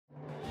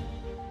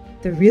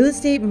The real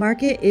estate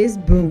market is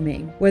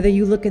booming. Whether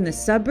you look in the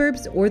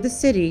suburbs or the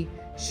city,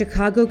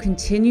 Chicago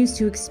continues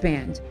to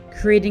expand,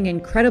 creating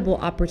incredible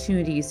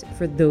opportunities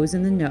for those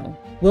in the know.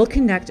 We'll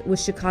connect with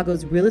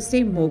Chicago's real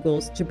estate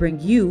moguls to bring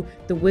you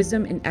the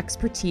wisdom and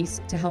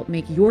expertise to help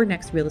make your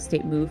next real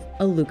estate move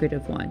a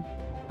lucrative one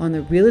on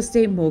the Real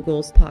Estate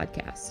Moguls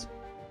podcast.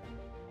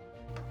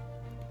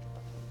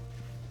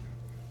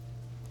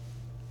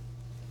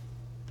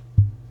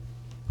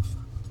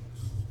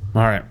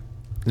 All right.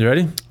 You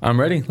ready? I'm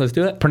ready. Let's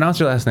do it. Pronounce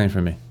your last name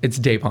for me. It's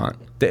DaPonte.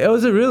 Oh,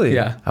 is it really?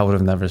 Yeah. I would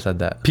have never said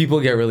that. People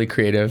get really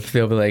creative.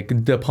 They'll be like,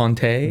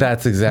 DaPonte.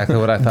 That's exactly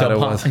what I thought it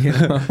was. You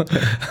know?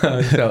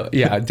 So,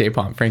 yeah,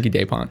 DaPonte. Frankie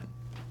DaPonte.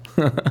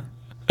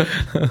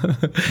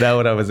 Not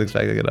what I was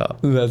expecting at all.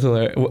 That's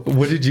hilarious.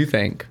 What did you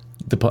think?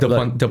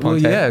 DaPonte? Well,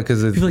 yeah,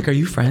 because it's... People are like, are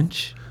you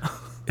French?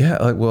 Yeah,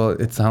 like, well,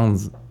 it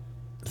sounds,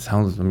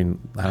 I mean,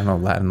 I don't know,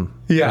 Latin.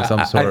 Yeah, or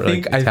some sort, I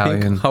think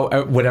Italian.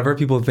 Whatever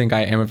people think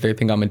I am, if they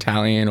think I'm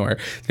Italian or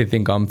they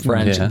think I'm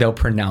French, they'll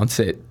pronounce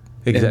it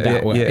in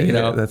that way. Yeah, you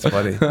know? yeah, that's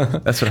funny.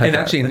 That's what I And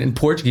thought. actually, in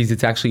Portuguese,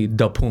 it's actually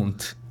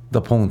DaPonte.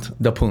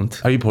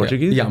 DaPonte. Are you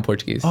Portuguese? Yeah, I'm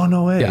Portuguese. Oh,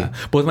 no way. Yeah,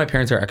 both my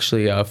parents are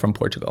actually from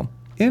Portugal.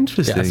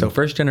 Interesting. Yeah, so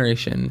first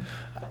generation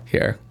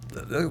here.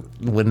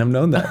 Wouldn't have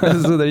known that.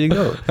 So there you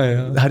go.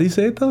 How do you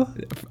say it though?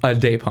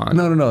 DaPonte.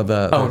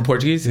 No. In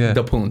Portuguese? Yeah.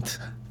 DaPonte.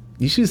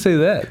 You should say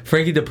that.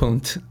 Frankie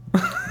DaPonte.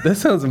 That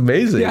sounds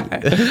amazing. Yeah.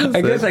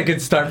 I guess I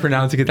could start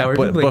pronouncing it that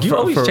way. Like, you're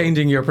always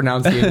changing your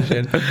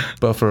pronunciation.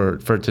 But for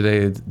today,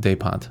 it's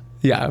DaPonte.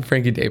 Yeah,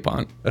 Frankie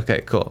DaPonte.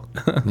 Okay, cool.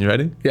 You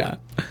ready? Yeah.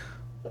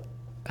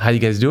 How you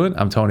guys doing?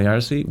 I'm Tony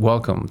Arce.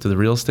 Welcome to the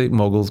Real Estate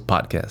Moguls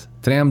podcast.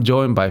 Today I'm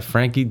joined by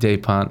Frankie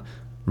DaPonte,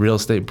 real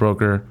estate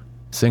broker,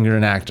 singer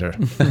and actor.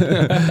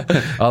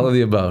 All of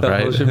the above,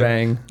 right? Whole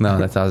shebang. No,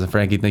 that's awesome.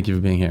 Frankie, thank you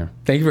for being here.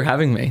 Thank you for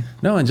having me.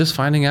 No, and just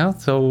finding out.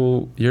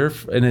 So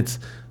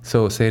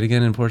say it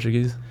again in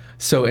Portuguese.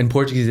 So in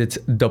Portuguese, it's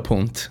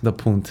DaPonte.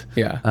 DaPonte.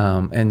 Yeah.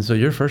 And so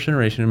you're first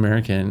generation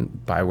American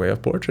by way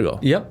of Portugal.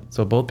 Yep.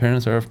 So both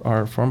parents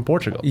are from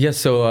Portugal. Yes.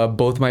 So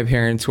both my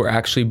parents were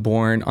actually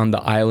born on the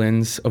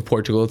islands of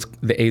Portugal. It's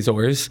the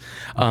Azores,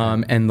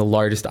 and the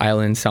largest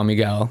island, São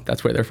Miguel.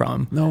 That's where they're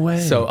from. No way.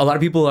 So a lot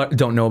of people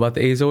don't know about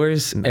the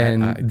Azores,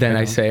 and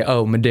I say,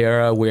 oh,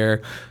 Madeira,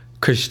 where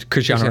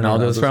Cristiano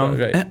Ronaldo's from.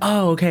 Right. And,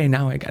 okay,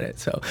 now I get it.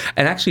 So,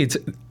 and actually,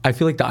 I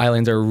feel like the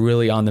islands are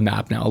really on the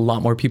map now. A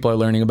lot more people are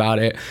learning about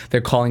it.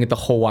 They're calling it the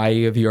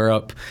Hawaii of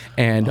Europe,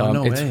 and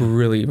it's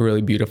really,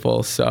 really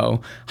beautiful. So,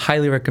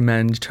 highly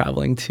recommend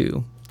traveling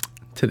to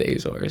the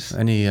Azores.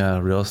 Any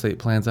real estate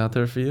plans out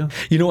there for you?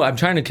 You know, I'm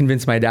trying to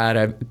convince my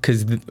dad,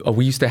 because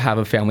we used to have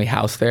a family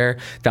house there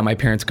that my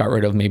parents got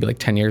rid of maybe like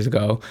 10 years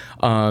ago.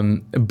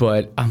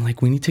 But I'm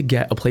like, we need to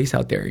get a place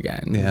out there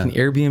again. Yeah. We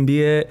can Airbnb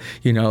it,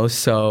 you know.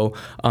 So,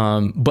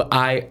 but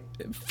I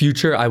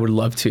would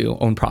love to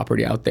own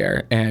property out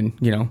there and,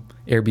 you know,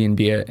 Airbnb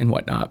it and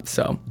whatnot.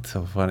 So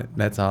funny.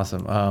 That's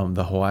awesome.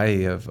 The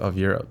Hawaii of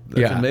Europe.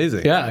 That's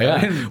amazing.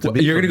 Yeah.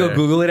 You're going to go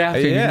Google it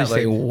after and you're going to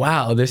say,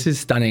 wow, this is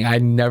stunning. I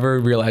never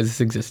realized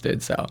this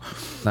existed. So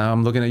now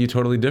I'm looking at you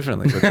totally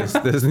differently with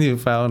this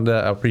newfound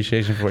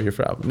appreciation for where you're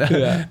from.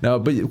 No,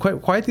 but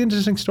quite the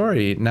interesting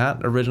story. Not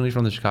originally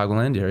from the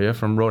Chicagoland area,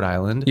 from Rhode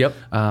Island. Yep.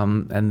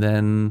 And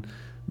then,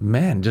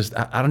 man, just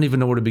I don't even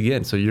know where to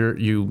begin. So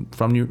you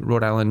from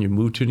Rhode Island, you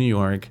moved to New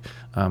York.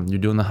 You're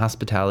doing the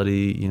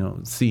hospitality,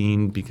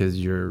 scene because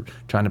you're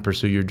trying to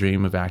pursue your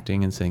dream of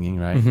acting and singing,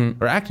 right?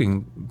 Mm-hmm. Or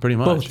acting, pretty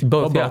much.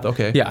 Both. Yeah. Both.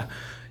 Okay. Yeah.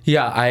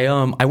 Yeah,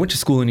 I went to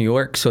school in New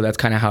York, so that's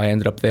kind of how I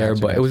ended up there.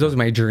 It was always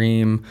my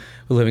dream,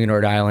 living in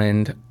Rhode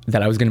Island,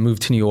 that I was going to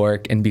move to New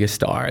York and be a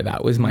star.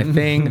 That was my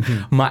thing.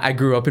 I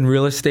grew up in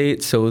real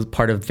estate, so it was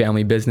part of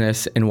family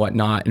business and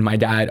whatnot. And my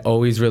dad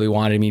always really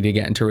wanted me to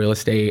get into real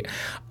estate,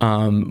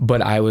 but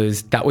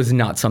that was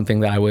not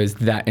something that I was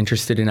that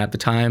interested in at the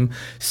time.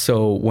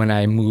 So when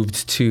I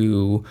moved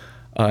to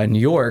New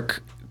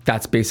York,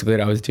 that's basically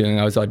what I was doing.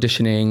 I was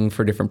auditioning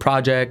for different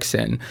projects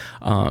and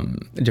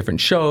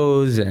different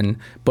shows,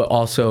 but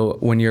also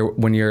when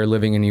you're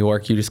living in New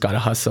York, you just gotta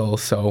hustle.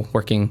 So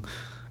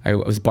I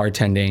was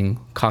bartending,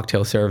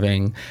 cocktail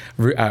serving,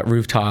 at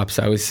rooftops.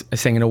 I was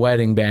singing a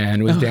wedding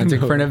band, was dancing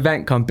for an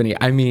event company.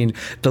 I mean,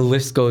 the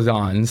list goes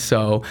on.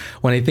 So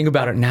when I think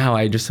about it now,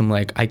 I'm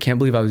like, I can't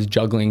believe I was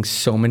juggling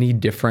so many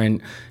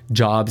different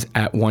jobs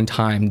at one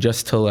time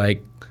just to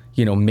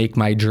make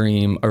my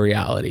dream a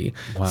reality.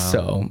 Wow.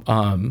 So,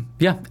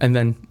 and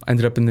then I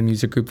ended up in the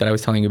music group that I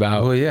was telling you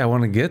about. Well, yeah, I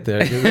want to get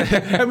there.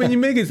 I mean, you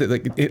make it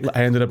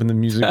I ended up in the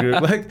music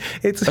group.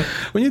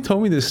 When you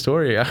told me this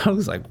story, I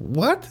was like,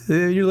 what?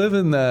 You live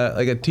in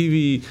like a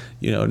TV,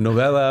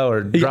 novella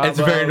or drama. It's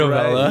very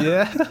novella. Right?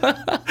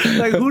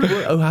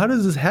 Yeah. How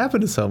does this happen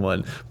to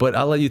someone? But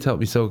I'll let you tell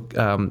me. So,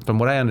 from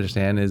what I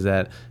understand is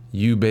that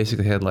you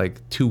basically had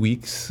 2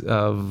 weeks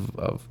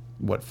of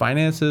what,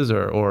 finances,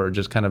 or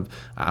just kind of,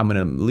 I'm going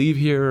to leave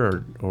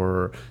here,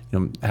 or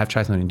have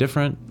tried something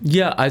different?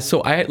 Yeah, I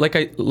said, I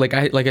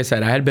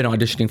had been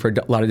auditioning for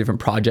a lot of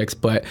different projects,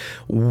 but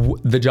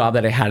the job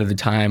that I had at the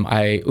time,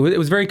 it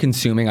was very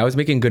consuming. I was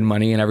making good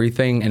money and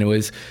everything, and it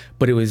was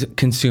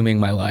consuming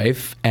my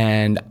life,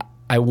 and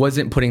I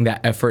wasn't putting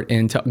that effort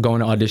into going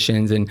to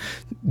auditions and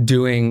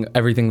doing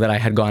everything that I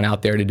had gone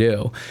out there to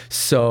do.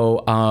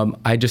 So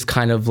I just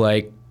kind of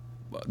like,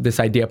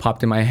 this idea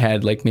popped in my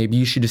head, like, maybe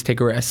you should just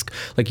take a risk.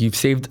 Like, you've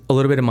saved a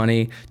little bit of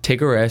money,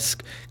 take a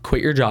risk,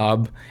 quit your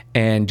job,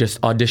 and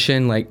just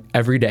audition like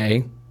every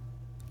day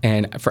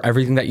and for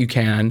everything that you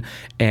can,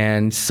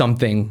 and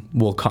something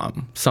will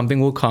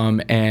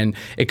come, and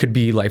it could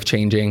be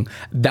life-changing.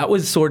 That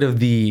was sort of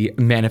the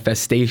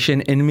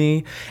manifestation in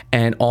me,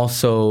 and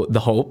also the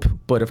hope.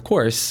 But of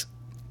course,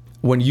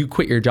 when you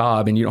quit your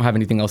job and you don't have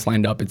anything else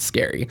lined up, it's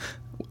scary,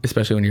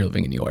 especially when you're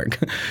living in New York.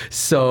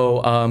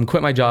 So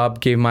quit my job,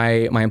 gave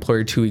my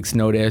employer 2 weeks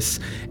notice,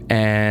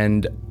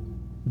 and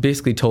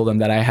basically told them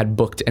that I had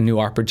booked a new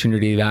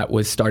opportunity that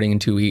was starting in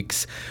 2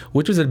 weeks,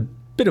 which was a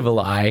bit of a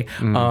lie.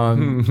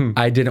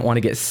 I didn't want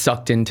to get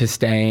sucked into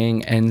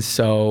staying, and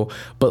so,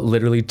 but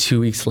literally 2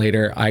 weeks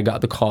later, I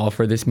got the call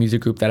for this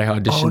music group that I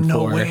auditioned for.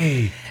 Oh, no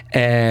way.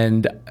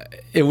 And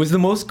it was the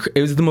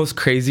most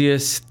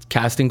craziest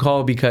casting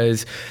call,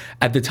 because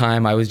at the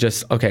time I was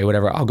just, okay,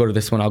 whatever, I'll go to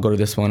this one, I'll go to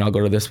this one, I'll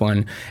go to this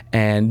one.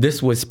 And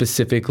this was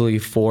specifically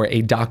for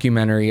a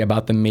documentary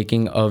about the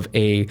making of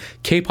a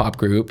K-pop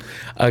group,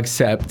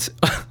 except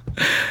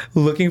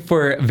looking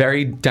for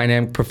very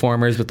dynamic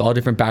performers with all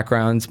different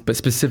backgrounds, but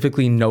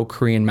specifically no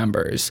Korean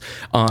members.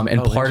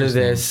 And part of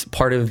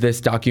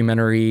this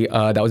documentary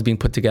that was being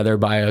put together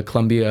by a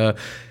Columbia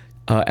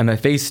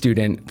MFA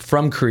student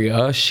from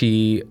Korea.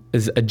 She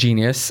is a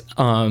genius,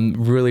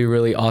 really,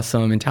 really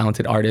awesome and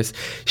talented artist.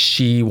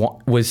 She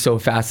was so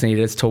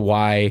fascinated as to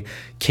why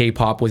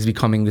K-pop was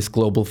becoming this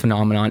global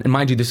phenomenon. And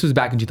mind you, this was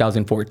back in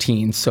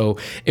 2014, so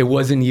it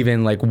wasn't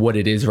even like what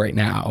it is right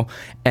now.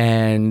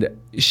 And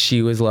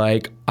she was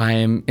like,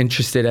 I'm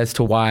interested as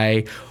to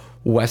why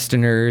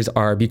Westerners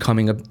are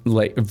becoming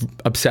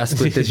obsessed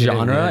with this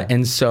genre. Yeah.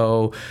 And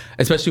so,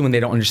 especially when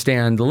they don't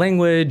understand the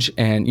language,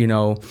 and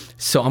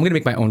so I'm gonna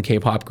make my own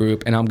K-pop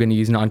group, and I'm gonna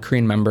use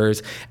non-Korean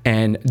members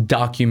and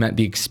document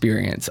the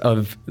experience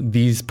of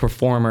these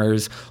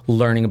performers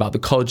learning about the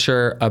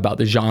culture, about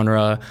the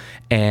genre,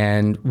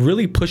 and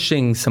really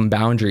pushing some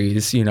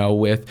boundaries,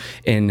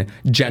 in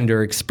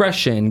gender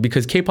expression,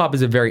 because K-pop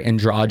is a very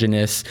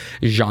androgynous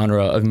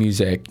genre of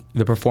music.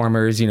 The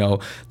performers,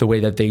 the way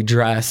that they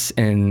dress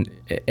and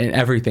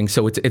everything.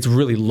 So it's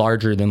really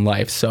larger than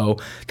life. So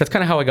that's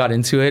kind of how I got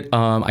into it.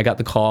 I got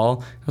the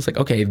call. I was like,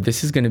 okay,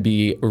 this is going to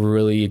be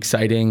really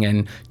exciting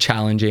and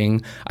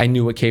challenging. I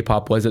knew what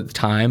K-pop was at the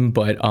time,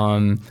 but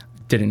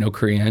didn't know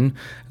Korean,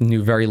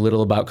 knew very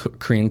little about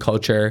Korean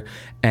culture.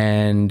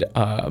 And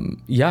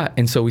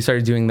and so we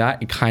started doing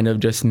that. It kind of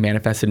just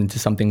manifested into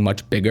something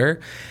much bigger.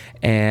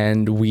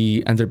 And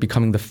we ended up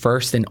becoming the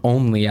first and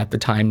only, at the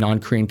time,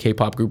 non-Korean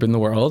K-pop group in the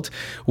world,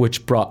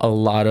 which brought a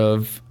lot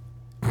of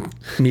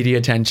media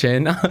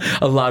attention,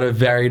 a lot of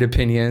varied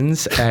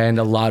opinions, and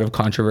a lot of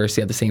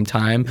controversy at the same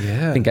time.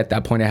 Yeah. I think at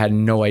that point I had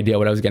no idea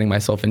what I was getting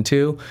myself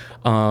into.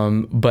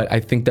 But I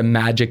think the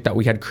magic that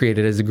we had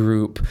created as a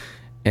group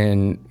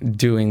and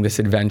doing this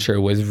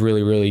adventure was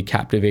really, really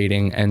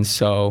captivating. And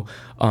so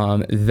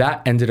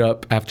that ended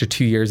up, after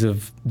 2 years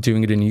of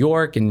doing it in New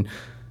York and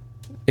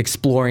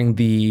exploring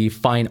the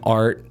fine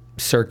art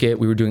circuit,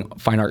 we were doing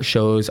fine art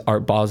shows,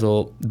 Art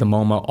Basel, the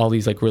MoMA, all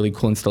these like really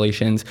cool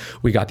installations.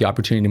 We got the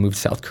opportunity to move to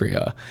South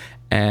Korea.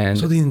 And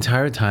so the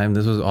entire time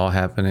this was all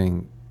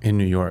happening in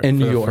New York? In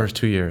New York. The first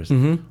 2 years?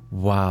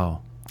 Mm-hmm.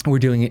 Wow. We're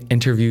doing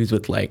interviews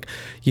with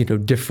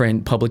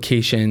different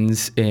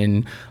publications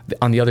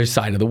on the other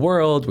side of the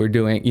world. We're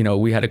doing,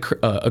 we had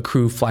a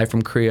crew fly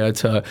from Korea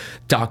to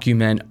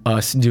document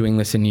us doing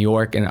this in New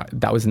York, and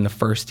that was in the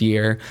first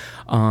year.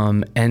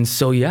 And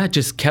so,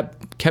 just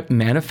kept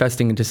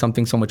manifesting into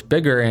something so much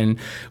bigger. And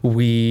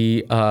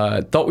we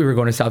thought we were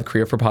going to South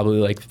Korea for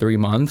probably 3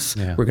 months.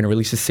 Yeah. We're going to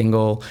release a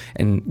single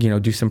and,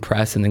 do some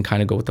press and then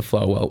kind of go with the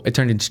flow. Well, it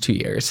turned into 2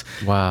 years.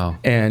 Wow.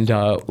 And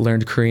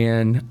learned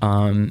Korean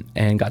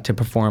and got to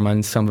perform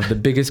on some of the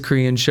biggest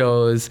Korean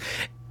shows.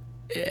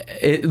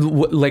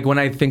 When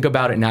I think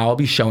about it now, I'll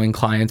be showing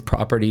clients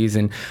properties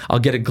and I'll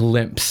get a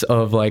glimpse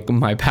of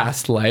my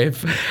past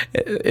life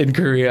in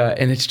Korea,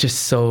 and it's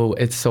so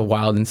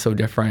wild and so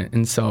different.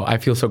 And so I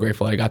feel so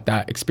grateful I got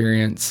that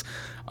experience.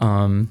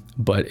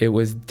 But it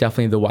was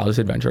definitely the wildest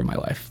adventure of my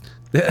life.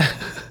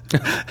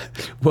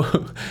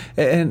 Well,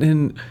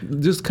 and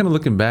just kind of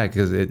looking back,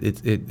 because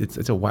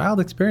it's a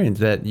wild experience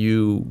that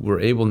you were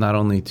able not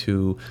only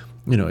to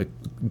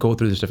go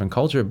through this different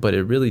culture, but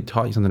it really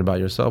taught you something about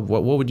yourself.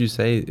 What would you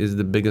say is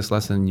the biggest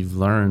lesson you've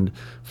learned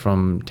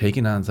from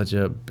taking on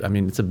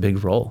it's a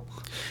big role?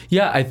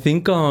 Yeah, I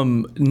think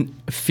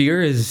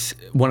fear is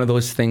one of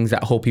those things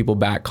that hold people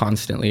back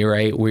constantly,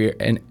 right? We're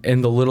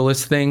in the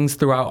littlest things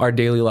throughout our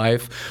daily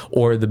life,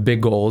 or the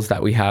big goals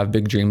that we have,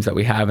 big dreams that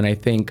we have. And I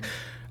think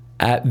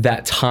at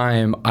that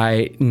time,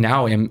 I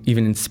now am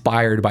even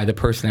inspired by the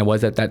person I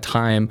was at that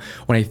time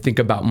when I think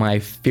about my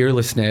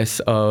fearlessness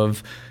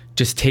of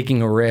just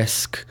taking a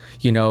risk,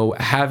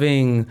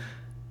 having,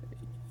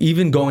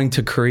 even going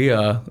to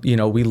Korea,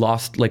 we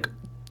lost,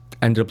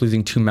 ended up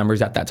losing 2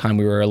 members at that time.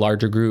 We were a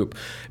larger group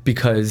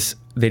because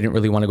they didn't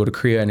really want to go to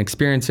Korea and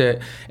experience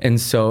it. And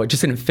so it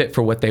just didn't fit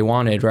for what they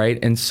wanted, right?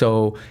 And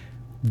so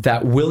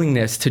that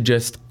willingness to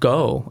just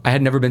go. I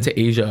had never been to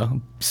Asia.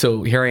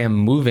 So here I am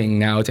moving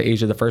now to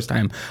Asia the first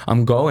time.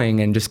 I'm going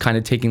and just kind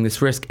of taking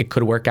this risk. It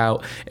could work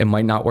out. It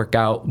might not work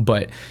out.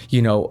 But,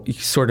 you'll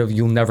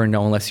never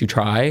know unless you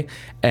try.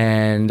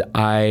 And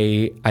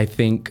I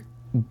think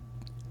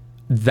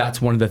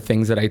that's one of the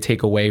things that I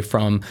take away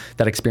from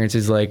that experience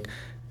is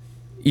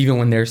even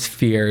when there's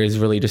fear, is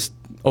really just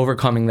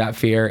overcoming that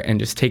fear and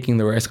just taking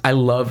the risk. I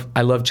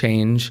love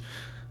change.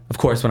 Of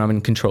course, when I'm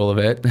in control of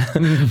it,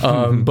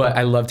 but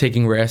I love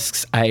taking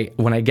risks.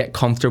 When I get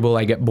comfortable,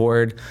 I get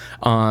bored,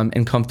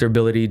 and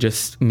comfortability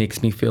just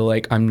makes me feel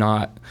like I'm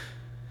not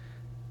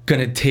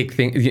gonna take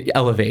things,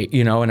 elevate,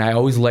 And I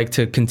always like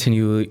to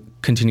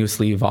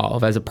continuously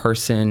evolve as a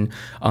person,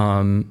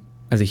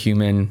 as a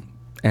human,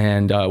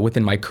 and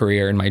within my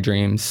career and my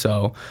dreams.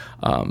 So,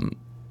 and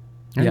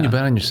you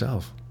bet on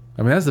yourself.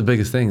 I mean, that's the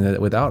biggest thing. That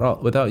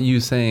without you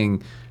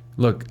saying,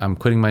 "Look, I'm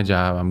quitting my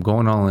job. I'm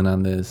going all in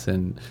on this,"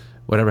 and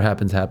whatever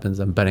happens,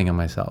 I'm betting on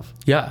myself.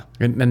 Yeah.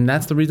 And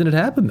that's the reason it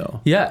happened,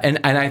 though. Yeah. And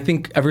I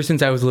think ever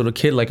since I was a little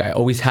kid, I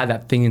always had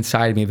that thing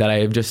inside me that I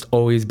have just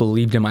always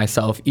believed in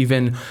myself.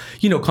 Even,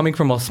 coming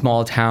from a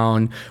small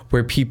town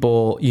where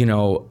people,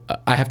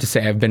 I have to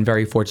say I've been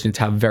very fortunate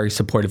to have a very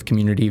supportive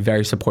community,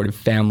 very supportive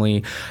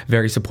family,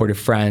 very supportive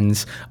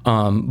friends.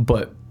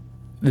 But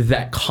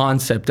that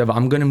concept of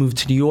I'm going to move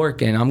to New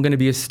York and I'm going to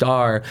be a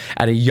star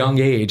at a young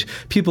age,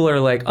 people are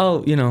like,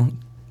 oh,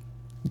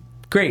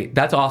 great,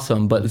 that's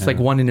awesome, but it's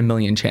 1 in a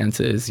million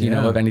chances,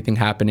 of anything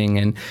happening,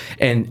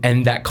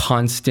 and that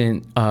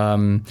constant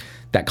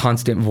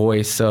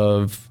voice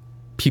of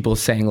people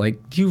saying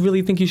do you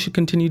really think you should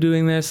continue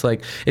doing this?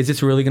 Is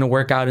this really going to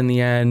work out in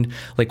the end?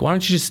 Why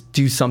don't you just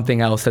do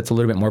something else that's a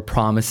little bit more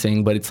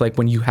promising? But it's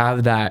when you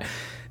have that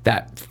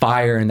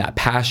fire and that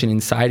passion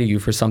inside of you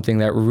for something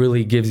that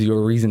really gives you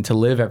a reason to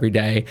live every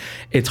day,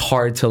 it's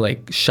hard to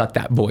shut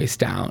that voice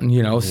down,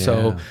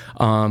 So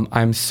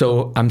I'm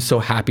so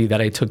happy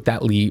that I took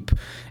that leap,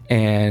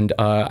 and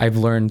I've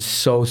learned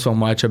so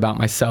much about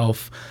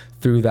myself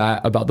through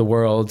that, about the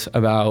world,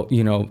 about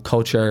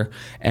culture,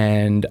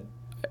 and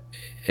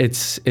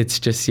it's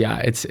just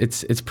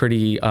it's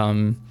pretty.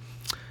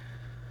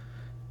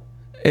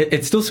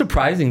 It's still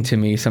surprising to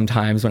me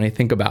sometimes when I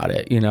think about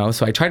it,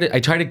 So I try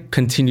to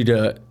continue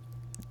to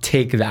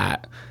take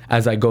that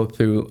as I go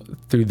through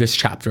this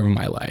chapter of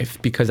my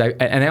life, because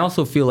I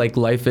also feel like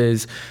life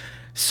is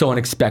so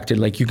unexpected.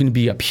 You can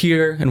be up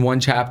here in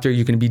one chapter,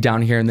 you can be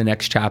down here in the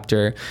next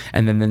chapter,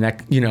 and then the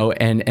next,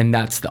 and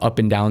that's the up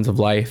and downs of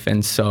life.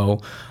 And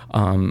so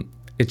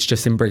it's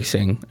just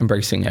embracing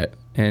it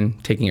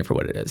and taking it for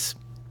what it is.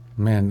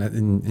 Man,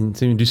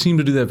 and you seem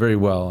to do that very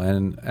well.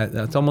 And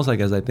it's almost like,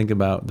 as I think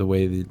about the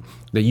way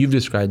that you've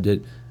described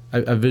it,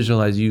 I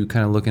visualize you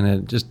kind of looking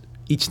at just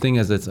each thing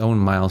as its own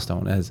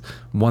milestone, as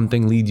one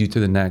thing leads you to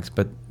the next,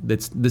 but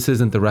this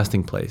isn't the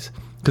resting place.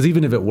 Because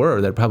even if it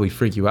were, that'd probably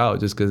freak you out,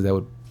 just because that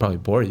would probably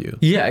bore you.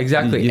 Yeah,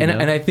 exactly. And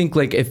I think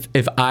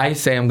if I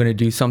say I'm going to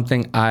do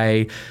something,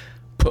 I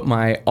put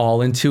my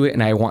all into it,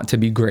 and I want to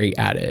be great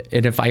at it.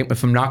 And if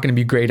I'm not going to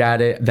be great at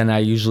it, then I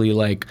usually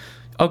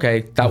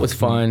okay, that was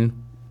fun,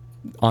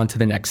 on to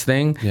the next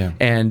thing. Yeah.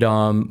 And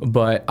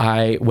but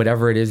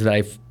whatever it is that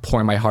I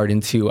pour my heart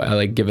into,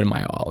 I give it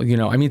my all.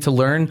 To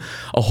learn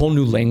a whole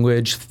new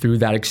language through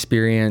that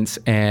experience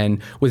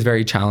and was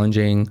very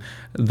challenging.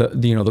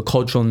 The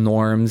cultural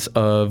norms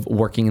of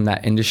working in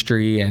that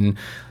industry and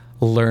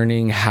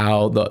learning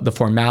how the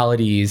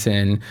formalities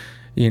and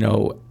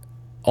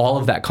all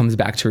of that comes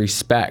back to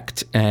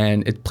respect,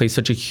 and it plays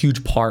such a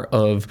huge part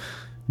of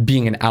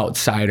being an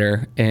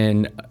outsider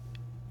in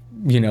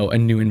a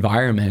new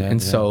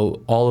environment.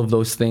 So all of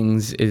those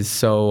things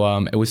is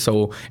it was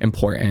so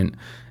important.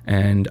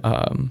 And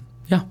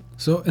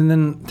So, and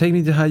then take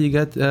me to how you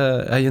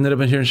ended up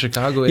in here in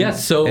Chicago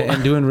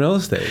and doing real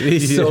estate.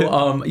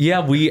 So,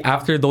 we,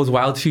 after those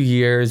wild 2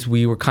 years,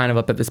 we were kind of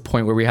up at this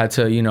point where we had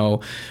to,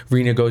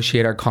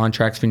 renegotiate our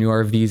contracts, renew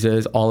our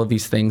visas, all of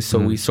these things. So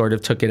we sort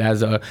of took it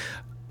as a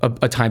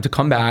time to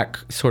come back,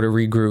 sort of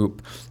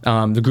regroup.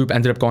 The group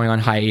ended up going on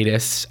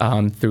hiatus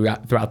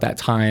throughout that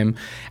time,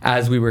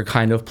 as we were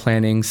kind of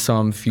planning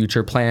some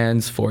future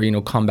plans for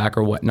comeback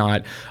or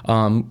whatnot.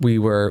 We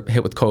were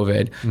hit with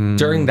COVID.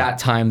 During that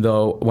time,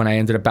 though, when I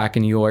ended up back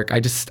in New York, I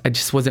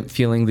just wasn't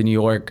feeling the New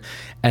York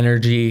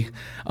energy.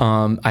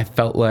 I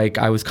felt like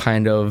I was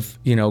kind of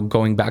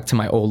going back to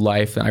my old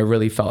life, and I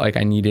really felt like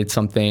I needed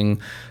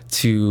something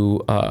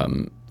to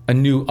a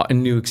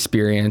new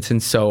experience.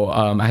 And so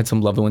I had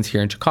some loved ones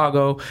here in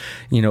Chicago,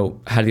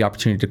 had the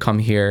opportunity to come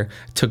here,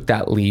 took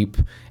that leap,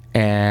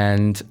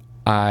 and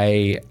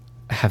I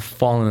have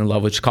fallen in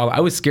love with Chicago. I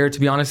was scared, to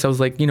be honest. I was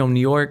like, New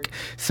York,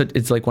 so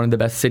it's like one of the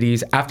best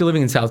cities. After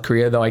living in South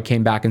Korea, though, I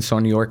came back and saw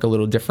New York a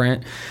little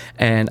different.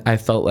 And I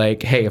felt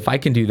like, hey, if I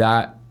can do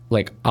that,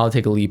 like, I'll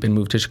take a leap and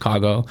move to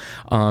Chicago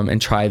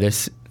and try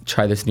this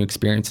new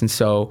experience. And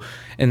so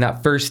in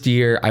that first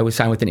year, I was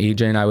signed with an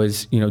agent. I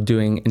was,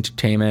 doing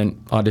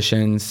entertainment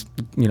auditions,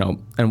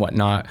 and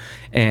whatnot.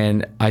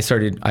 And I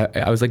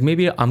was like,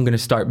 maybe I'm going to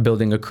start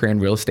building a career in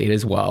real estate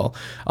as well.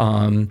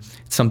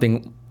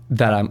 Something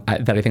that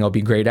I think I'll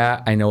be great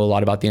at. I know a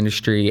lot about the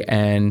industry,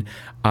 and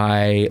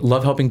I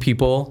love helping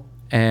people.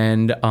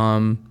 And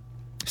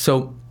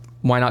so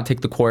why not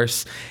take the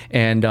course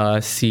and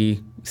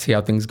see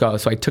how things go.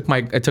 So I took my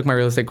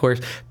real estate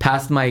course,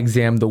 passed my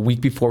exam the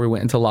week before we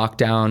went into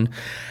lockdown.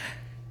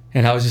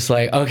 And I was just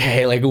like,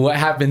 okay, like, what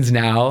happens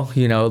now?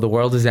 The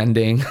world is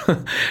ending.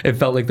 It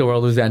felt like the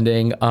world was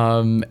ending.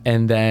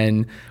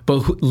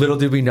 But little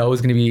did we know it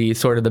was going to be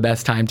sort of the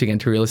best time to get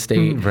into real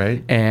estate.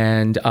 Right.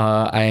 And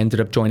I ended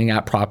up joining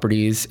App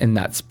Properties in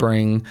that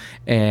spring,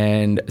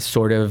 and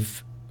sort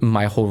of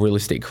my whole real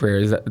estate career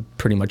is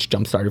pretty much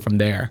jump started from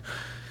there.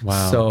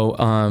 Wow.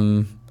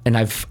 So, and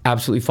I've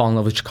absolutely fallen in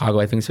love with Chicago.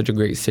 I think it's such a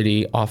great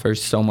city,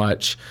 offers so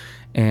much,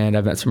 and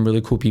I've met some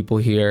really cool people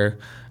here.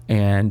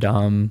 And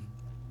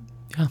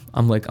yeah,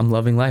 I'm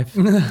loving life.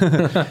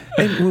 And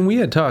when we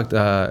had talked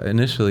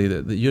initially,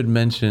 that you had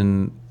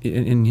mentioned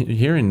in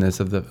hearing this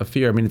of the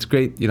fear. I mean, it's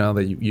great,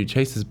 that you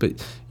chased this,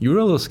 but you were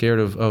a little scared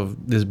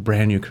of this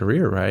brand new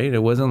career, right?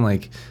 It wasn't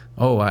like,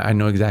 oh, I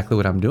know exactly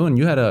what I'm doing.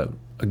 You had to,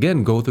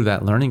 again, go through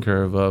that learning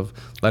curve of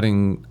I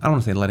don't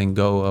want to say letting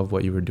go of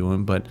what you were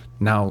doing, but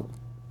now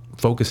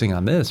focusing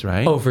on this,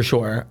 right? Oh, for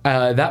sure.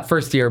 That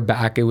first year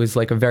back, it was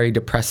like a very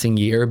depressing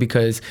year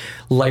because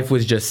life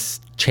was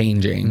just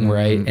changing,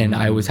 right? And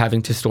I was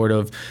having to sort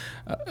of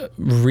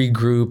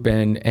regroup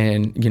and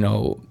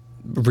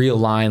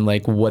realign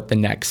like what the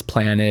next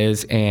plan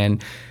is.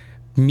 And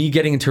me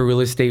getting into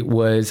real estate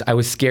I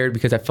was scared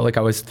because I felt like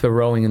I was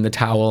throwing in the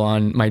towel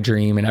on my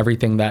dream and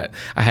everything that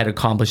I had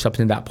accomplished up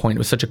to that point. It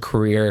was such a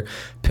career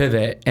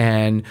pivot,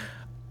 and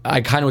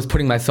I kind of was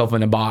putting myself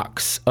in a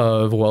box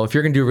of, well, if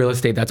you're going to do real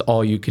estate, that's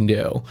all you can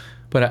do.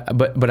 But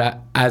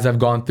as I've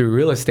gone through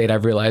real estate,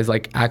 I've realized,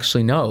 like,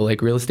 actually, no,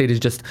 like, real estate is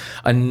just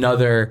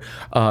another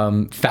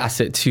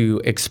facet to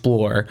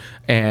explore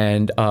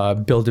and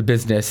build a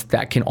business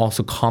that can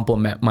also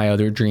complement my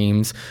other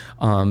dreams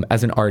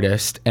as an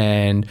artist.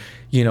 And,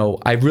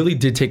 I really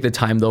did take the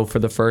time, though, for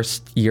the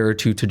first year or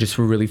two to just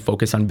really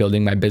focus on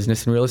building my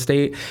business in real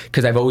estate,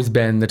 because I've always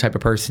been the type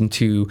of person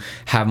to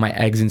have my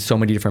eggs in so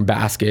many different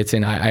baskets.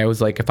 And I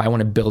was like, if I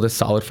want to build a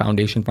solid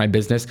foundation for my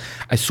business,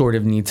 I sort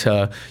of need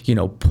to,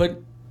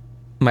 put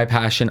my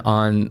passion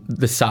on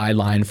the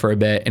sideline for a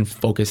bit and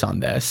focus on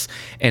this.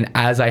 And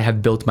as I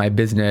have built my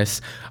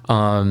business,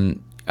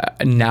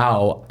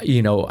 now,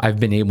 I've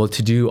been able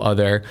to do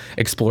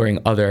exploring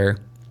other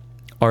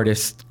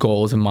artist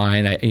goals of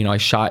mine. I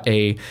shot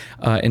a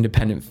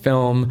independent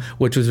film,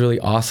 which was really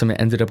awesome. It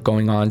ended up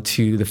going on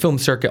to the film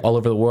circuit all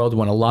over the world,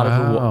 won a lot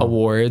of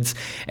awards,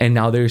 and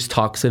now there's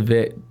talks of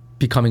it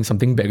becoming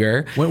something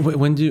bigger.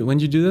 When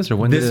did you do this, or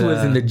when? This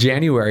was in the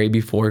January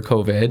before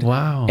COVID.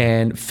 Wow!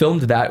 And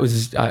filmed that. It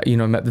was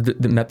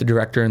met the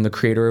director and the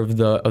creator of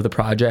the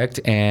project,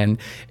 and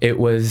it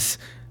was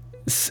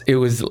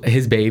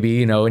his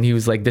baby, and he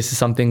was like, this is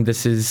something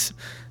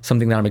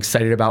that I'm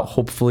excited about.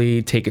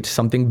 Hopefully take it to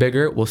something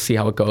bigger. We'll see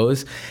how it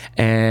goes.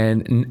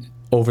 And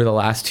over the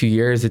last 2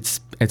 years, it's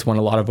won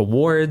a lot of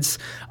awards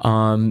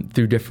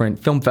through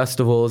different film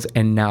festivals,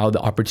 and now the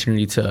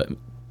opportunity to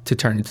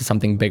turn into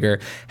something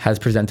bigger has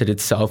presented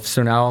itself.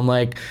 So now I'm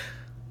like,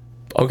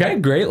 okay,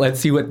 great.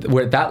 Let's see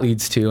where that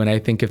leads to. And I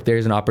think if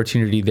there's an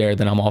opportunity there,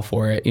 then I'm all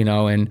for it,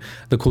 And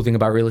the cool thing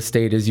about real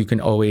estate is you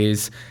can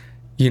always,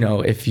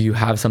 if you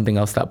have something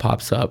else that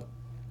pops up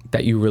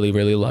that you really,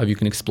 really love, you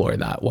can explore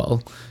that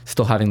while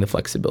still having the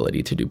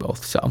flexibility to do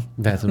both. So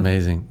that's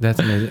amazing. That's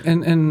amazing.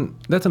 And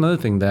that's another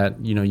thing that,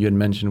 you had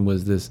mentioned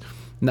was this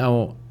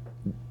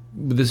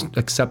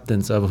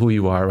acceptance of who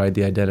you are, right?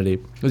 The identity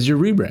was your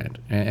rebrand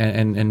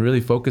and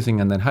really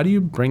focusing on that. How do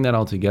you bring that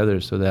all together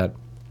so that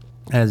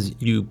as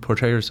you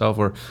portray yourself,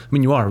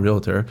 you are a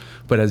realtor,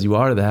 but as you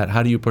are that,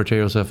 how do you portray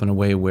yourself in a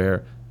way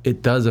where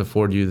it does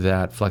afford you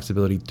that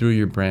flexibility through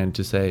your brand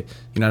to say,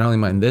 not only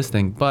am I in this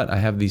thing, but I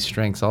have these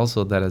strengths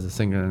also that as a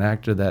singer and an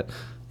actor that,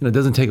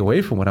 doesn't take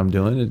away from what I'm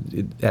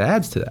doing. It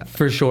adds to that.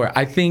 For sure.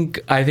 I think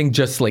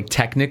just like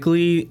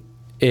technically,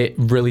 it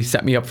really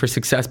set me up for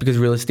success, because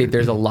real estate,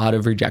 there's a lot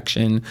of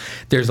rejection.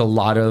 There's a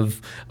lot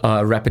of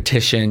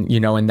repetition,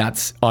 and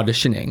that's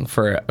auditioning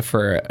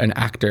for an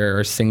actor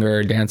or singer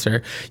or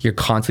dancer. You're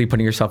constantly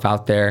putting yourself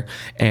out there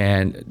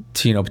and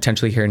to,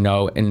 potentially hear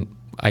no. And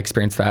I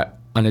experienced that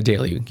on a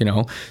daily,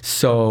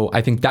 So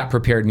I think that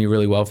prepared me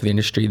really well for the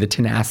industry, the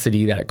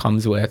tenacity that it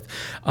comes with.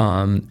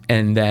 And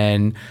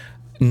then,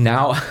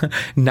 now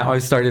I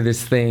started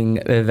this thing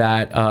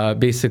that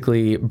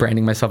basically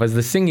branding myself as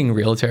the singing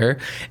realtor,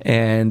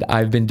 and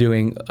I've been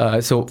doing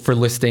so for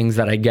listings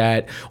that I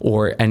get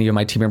or any of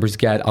my team members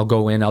get, I'll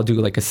go in, I'll do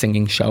like a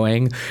singing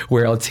showing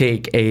where I'll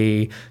take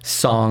a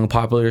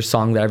popular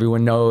song that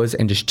everyone knows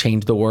and just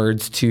change the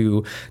words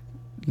to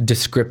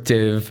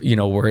descriptive,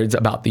 words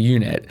about the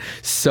unit.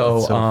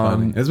 So,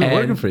 funny. It's been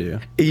working for you.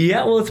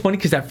 Yeah, well, it's funny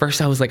because at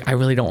first I was like, I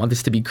really don't want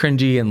this to be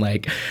cringy and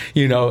like,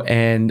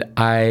 and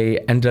I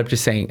ended up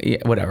just saying, yeah,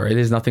 whatever,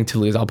 there's nothing to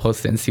lose. I'll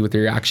post it and see what the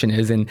reaction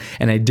is. And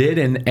I did.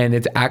 And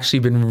it's actually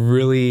been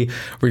really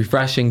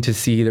refreshing to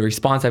see the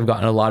response. I've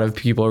gotten a lot of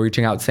people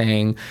reaching out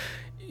saying,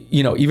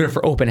 even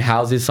for open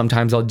houses,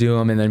 sometimes I'll do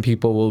them and then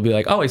people will be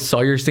like, oh, I saw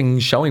your singing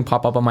showing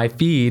pop up on my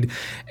feed,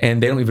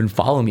 and they don't even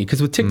follow me.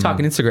 Because with TikTok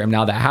and Instagram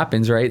now that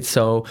happens, right?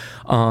 So,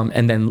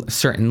 and then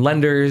certain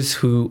lenders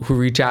who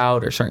reach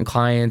out or certain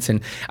clients.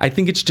 And I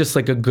think it's just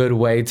like a good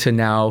way to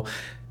now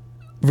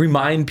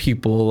remind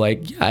people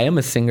like, yeah, I am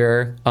a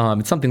singer.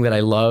 It's something that I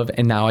love.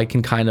 And now I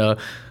can kind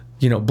of,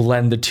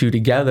 blend the two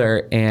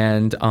together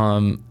and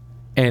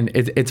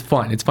it's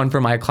fun. It's fun for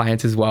my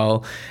clients as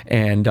well.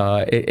 And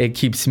it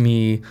keeps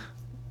me,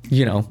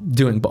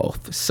 doing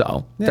both.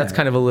 So that's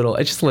kind of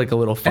it's just like a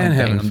little fun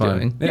thing I'm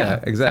doing. Yeah,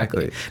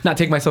 exactly. Not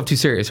take myself too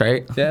serious,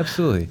 right? Yeah,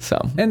 absolutely.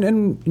 So, and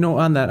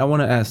on that, I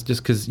want to ask,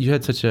 just because you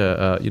had such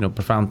a,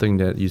 profound thing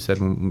that you said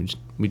when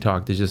we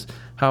talked, is just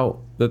how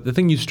the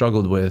thing you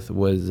struggled with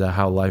was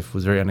how life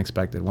was very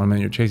unexpected. One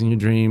minute you're chasing your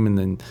dream, and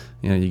then,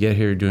 you get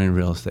here, you're doing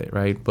real estate,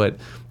 right?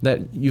 But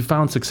that you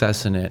found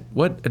success in it.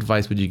 What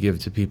advice would you give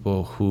to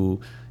people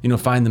who,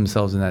 find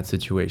themselves in that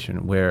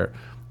situation where,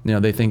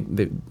 they think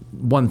that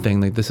one thing,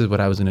 like this is what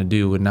I was going to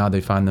do, and now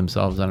they find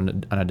themselves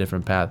on a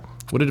different path.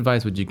 What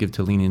advice would you give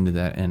to lean into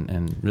that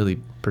and really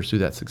pursue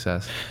that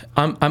success?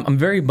 I'm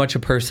very much a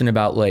person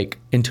about like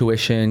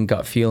intuition,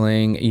 gut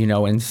feeling,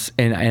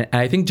 and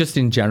I think just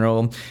in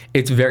general,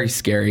 it's very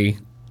scary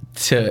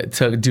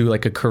to do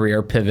like a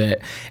career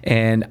pivot.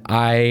 And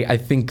I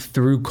think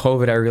through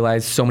COVID, I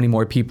realized so many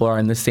more people are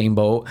in the same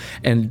boat.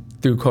 And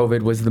through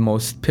COVID was the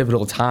most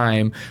pivotal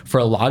time for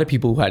a lot of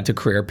people who had to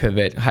career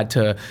pivot, had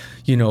to,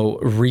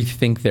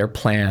 rethink their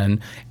plan.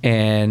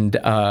 And,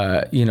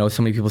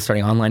 so many people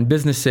starting online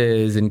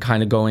businesses and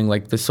kind of going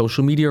like the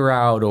social media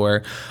route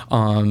or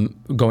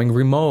going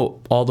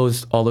remote, all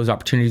those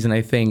opportunities. And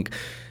I think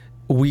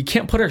we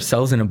can't put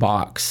ourselves in a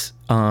box.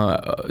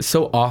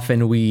 So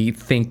often we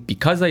think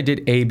because I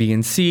did A, B,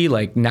 and C,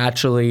 like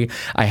naturally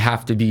I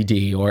have to be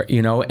D, or,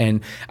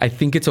 and I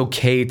think it's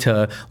okay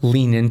to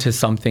lean into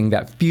something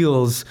that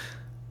feels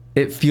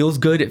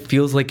good. It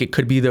feels like it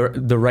could be the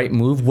right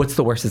move. What's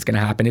the worst that's going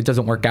to happen? It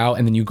doesn't work out.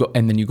 And then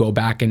you go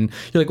back and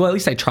you're like, well, at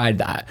least I tried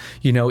that.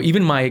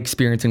 Even my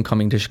experience in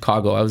coming to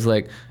Chicago, I was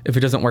like, if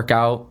it doesn't work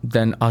out,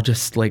 then I'll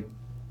just like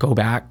go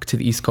back to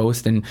the East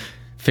Coast and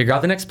figure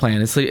out the next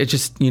plan. It's like, it's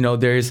just,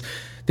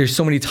 there's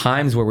so many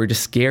times where we're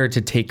just scared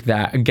to take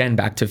that, again,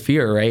 back to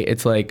fear, right?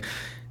 It's like,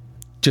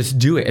 just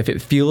do it. If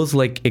it feels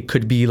like it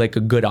could be like a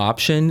good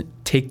option,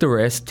 take the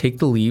risk, take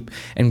the leap,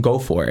 and go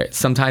for it.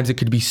 Sometimes it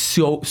could be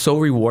so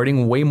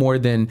rewarding, way more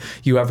than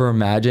you ever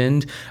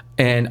imagined.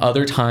 And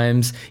other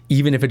times,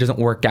 even if it doesn't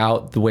work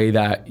out the way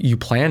that you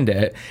planned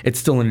it, it's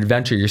still an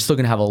adventure. You're still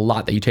going to have a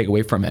lot that you take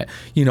away from it.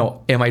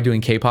 Am I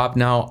doing K-pop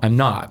now? I'm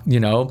not,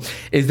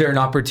 Is there an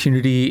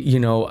opportunity,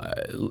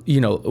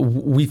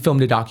 we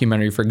filmed a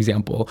documentary, for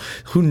example.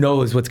 Who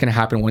knows what's going to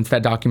happen once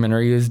that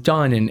documentary is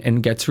done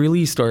and gets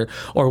released or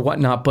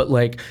whatnot. But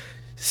like,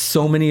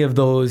 so many of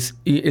those,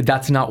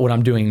 that's not what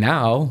I'm doing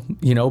now,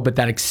 but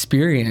that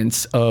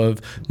experience of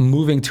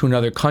moving to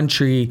another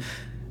country,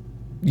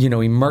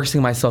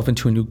 immersing myself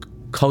into a new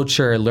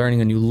culture,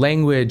 learning a new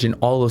language, and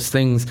all those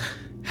things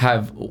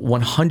have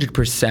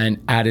 100%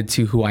 added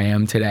to who I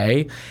am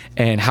today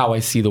and how I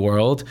see the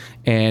world.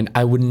 And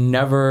I would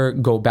never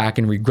go back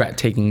and regret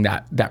taking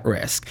that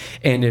risk.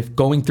 And if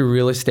going through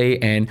real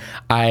estate and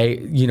I,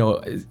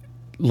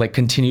 like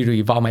continue to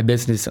evolve my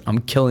business, I'm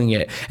killing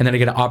it, and then I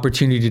get an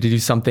opportunity to do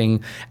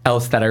something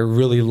else that I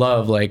really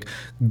love, like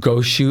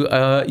go shoot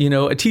a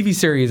TV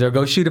series or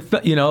go shoot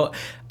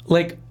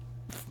like,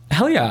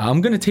 hell yeah,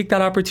 I'm going to take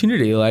that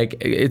opportunity. Like,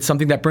 it's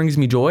something that brings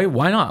me joy.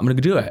 Why not? I'm going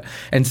to do it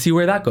and see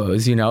where that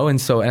goes, And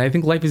I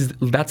think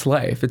that's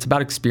life. It's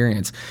about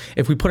experience.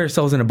 If we put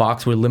ourselves in a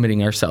box, we're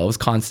limiting ourselves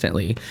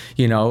constantly,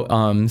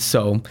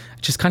 So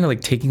just kind of like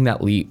taking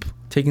that leap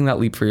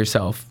for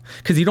yourself,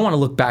 because you don't want to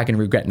look back and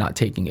regret not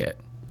taking it.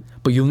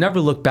 But you'll never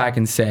look back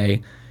and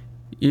say,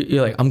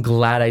 you're like, I'm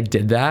glad I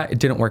did that. It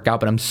didn't work out,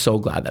 but I'm so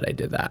glad that I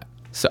did that.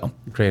 So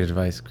great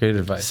advice.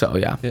 So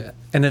yeah.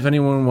 And if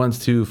anyone wants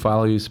to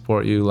follow you,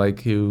 support you,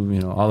 like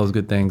you, all those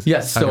good things.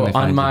 Yes. So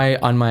on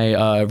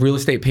my real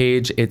estate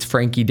page, it's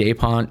Frankie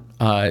DaPonte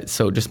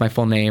So just my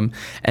full name.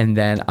 And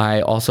then I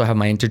also have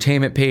my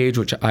entertainment page,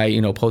 which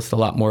I, post a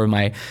lot more of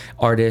my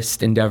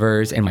artist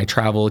endeavors and my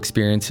travel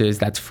experiences.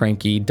 That's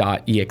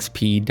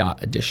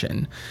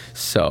frankie.exp.edition.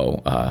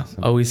 So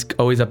always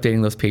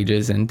updating those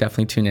pages, and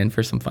definitely tune in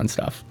for some fun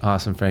stuff.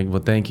 Awesome, Frank.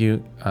 Well, thank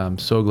you. I'm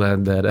so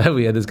glad that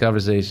we had this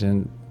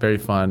conversation. Very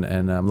fun,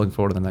 and I'm looking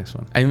forward to the next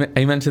one.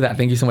 Amen to that.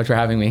 Thank you so much for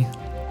having me.